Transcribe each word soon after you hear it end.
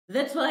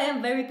That's why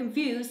I'm very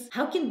confused.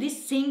 How can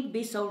this thing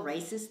be so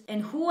racist?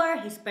 And who are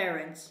his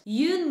parents?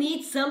 You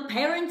need some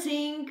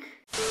parenting.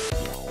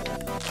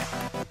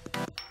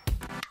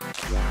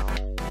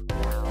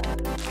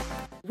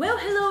 Well,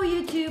 hello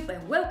YouTube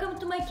and welcome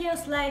to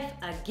MyChaosLife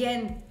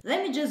again.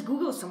 Let me just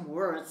Google some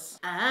words.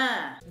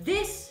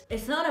 This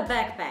is not a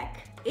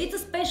backpack. It's a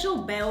special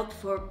belt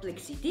for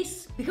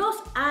plexitis because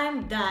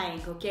I'm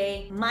dying,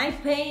 okay? My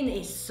pain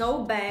is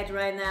so bad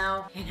right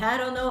now and I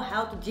don't know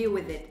how to deal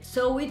with it.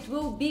 So it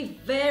will be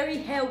very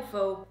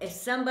helpful if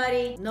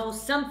somebody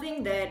knows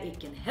something that it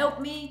can help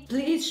me.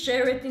 Please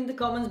share it in the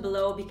comments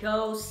below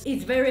because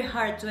it's very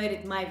hard to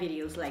edit my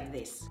videos like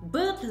this.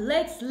 But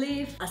let's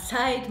leave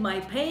aside my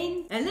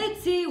pain and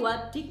let's see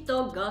what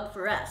TikTok got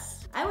for us.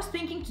 I was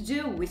thinking to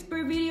do a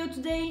whisper video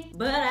today,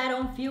 but I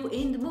don't feel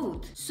in the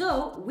mood.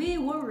 So we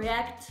will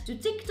react to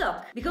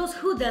TikTok. Because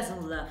who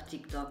doesn't love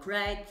TikTok,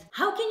 right?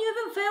 How can you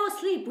even fall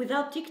asleep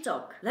without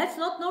TikTok? That's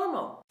not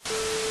normal.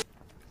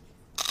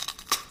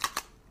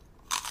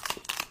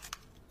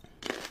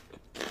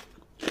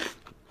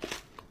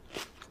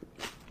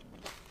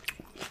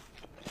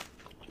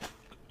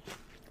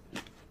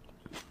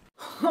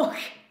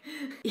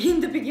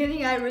 In the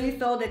beginning I really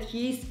thought that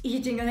he's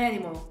eating an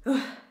animal.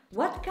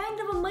 What kind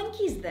of a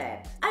monkey is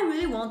that? I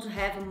really want to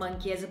have a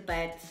monkey as a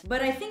pet,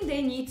 but I think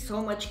they need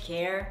so much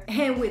care.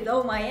 And with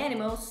all my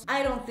animals,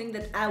 I don't think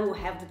that I will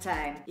have the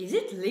time. Is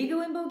it legal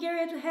in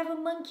Bulgaria to have a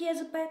monkey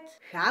as a pet?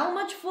 How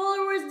much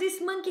followers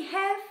this monkey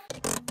have?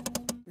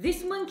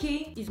 This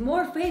monkey is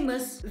more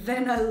famous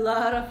than a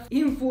lot of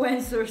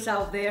influencers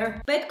out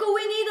there. Petko,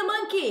 we need a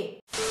monkey!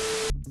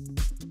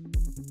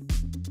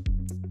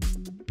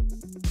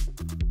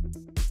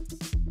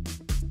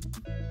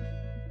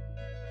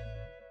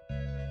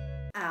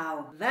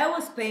 Ow, that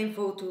was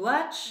painful to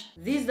watch.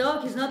 This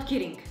dog is not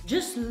kidding.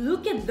 Just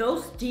look at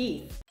those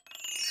teeth.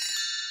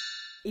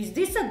 Is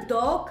this a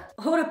dog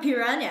or a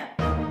piranha?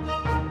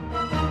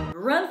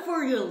 Run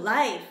for your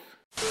life.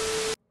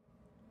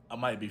 I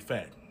might be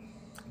fat,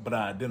 but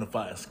I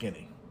identify as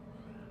skinny.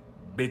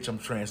 Bitch, I'm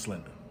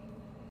trans-slender.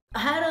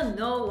 I don't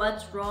know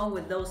what's wrong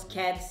with those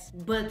cats,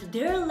 but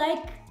they're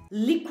like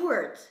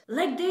liquid,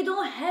 like they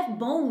don't have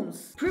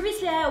bones.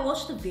 Previously I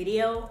watched a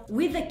video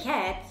with a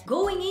cat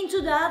going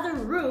into the other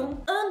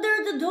room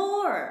under the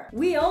door.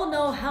 We all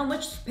know how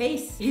much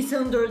space is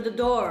under the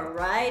door,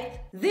 right?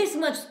 This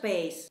much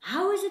space.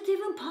 How is it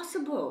even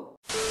possible?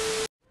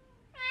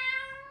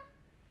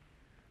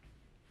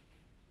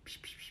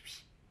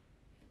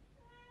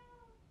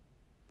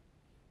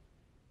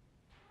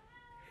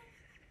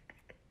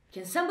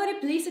 Can somebody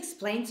please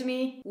explain to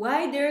me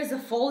why there's a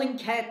falling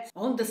cat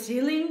on the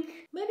ceiling?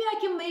 Maybe I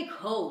can make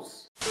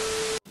holes.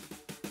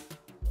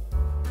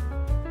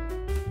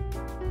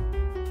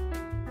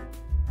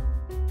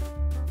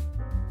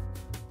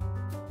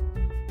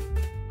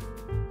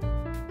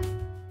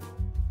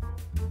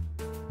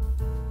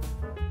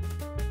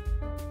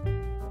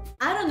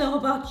 I don't know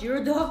about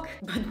your dog,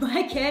 but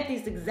my cat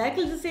is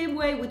exactly the same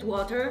way with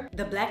water.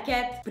 The black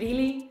cat,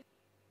 Prilly.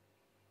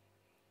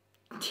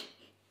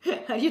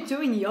 Are you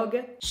doing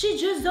yoga? She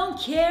just don't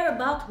care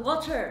about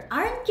water.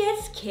 Aren't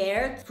cats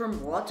scared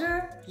from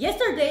water?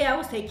 Yesterday I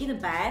was taking a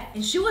bath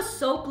and she was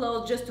so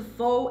close just to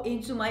fall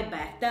into my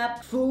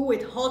bathtub full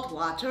with hot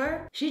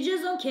water. She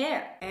just don't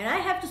care. And I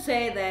have to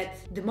say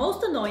that the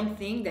most annoying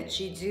thing that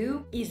she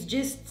do is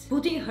just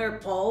putting her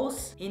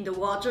paws in the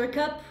water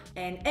cup,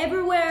 and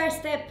everywhere I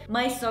step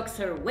my socks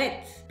are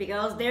wet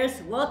because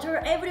there's water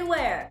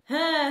everywhere.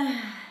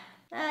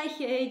 I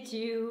hate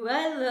you.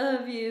 I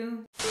love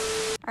you.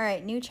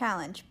 Alright, new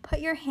challenge. Put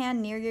your hand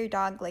near your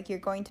dog like you're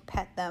going to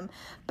pet them,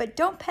 but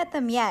don't pet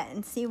them yet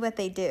and see what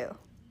they do.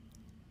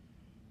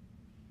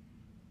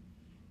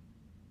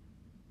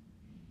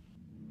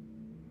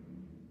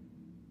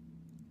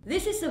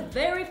 This is a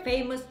very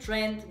famous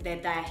trend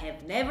that I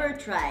have never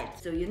tried.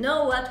 So you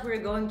know what we're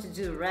going to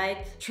do,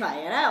 right? Try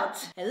it out.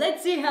 And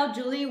let's see how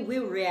Julie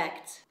will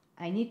react.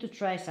 I need to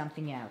try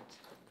something out.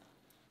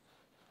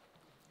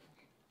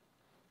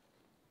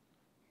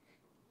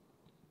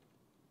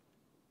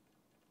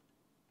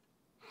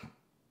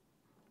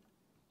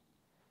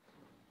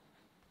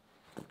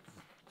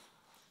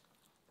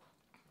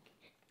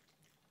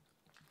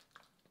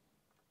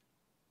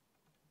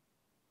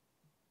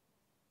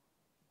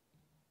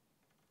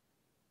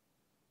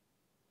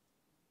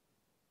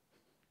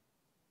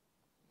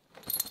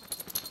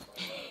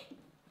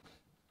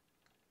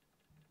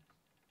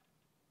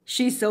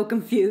 She's so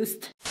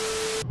confused.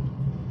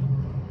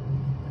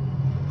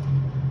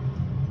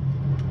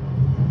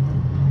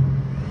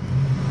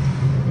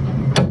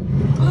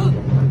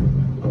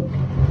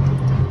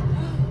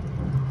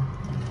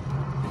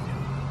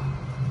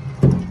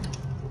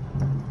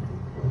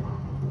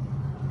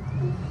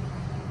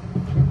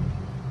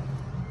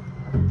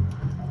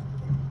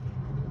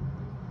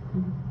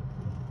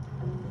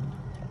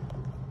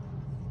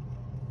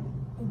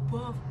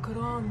 Упав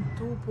кран,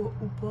 тупо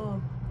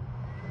упав.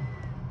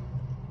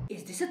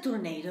 Is this this a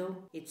tornado?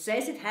 It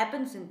says it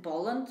happens in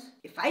Poland.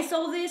 If I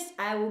saw this,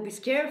 I would be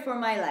scared for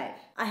my life.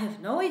 I have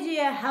no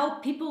idea how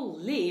people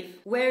live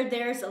where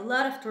there's a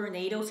lot of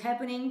tornadoes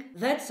happening.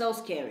 That's so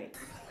scary.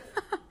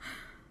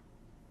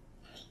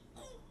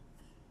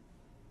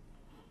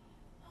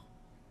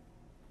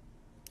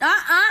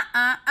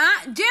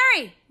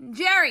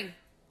 Jerry,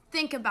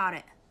 think about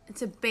it.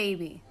 It's a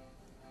baby.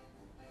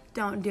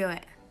 Don't do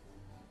it.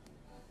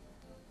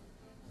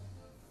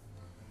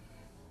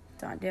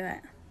 Don't do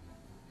it.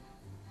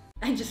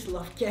 I just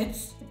love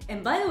cats.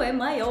 And by the way,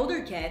 my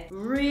older cat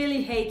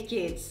really hates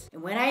kids.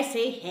 And when I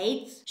say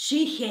hates,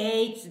 she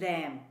hates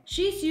them.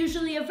 She's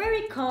usually a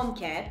very calm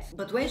cat,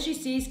 but when she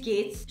sees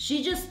kids,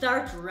 she just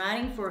starts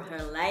running for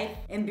her life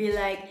and be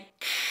like,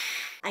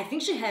 I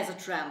think she has a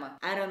trauma.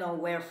 I don't know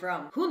where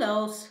from. Who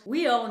knows?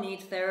 We all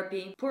need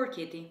therapy. Poor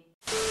kitty.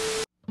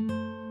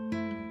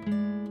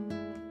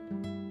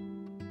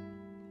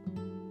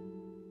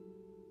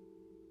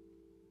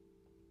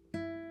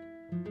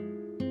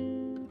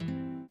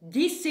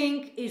 This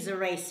sink is a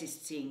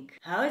racist sink.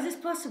 How is this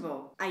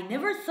possible? I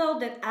never thought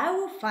that I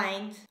would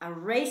find a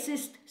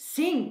racist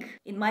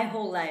sink in my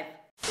whole life.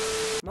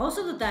 Most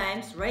of the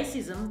times,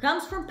 racism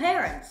comes from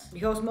parents,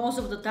 because most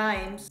of the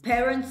times,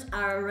 parents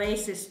are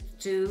racist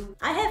too.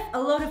 I have a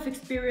lot of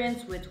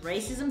experience with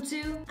racism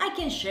too. I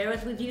can share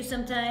it with you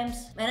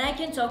sometimes, and I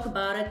can talk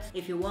about it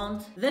if you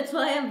want. That's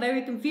why I'm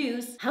very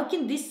confused. How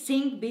can this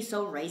sink be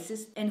so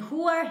racist? And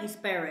who are his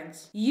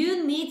parents?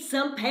 You need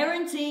some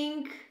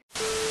parenting!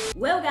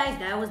 Well guys,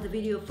 that was the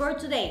video for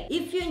today.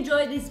 If you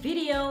enjoyed this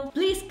video,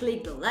 please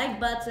click the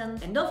like button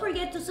and don't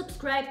forget to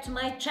subscribe to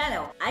my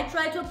channel. I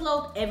try to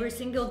upload every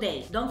single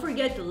day. Don't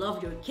forget to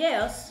love your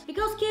chaos,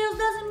 because chaos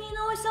doesn't mean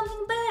always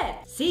something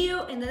bad. See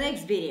you in the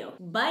next video.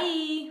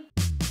 Bye!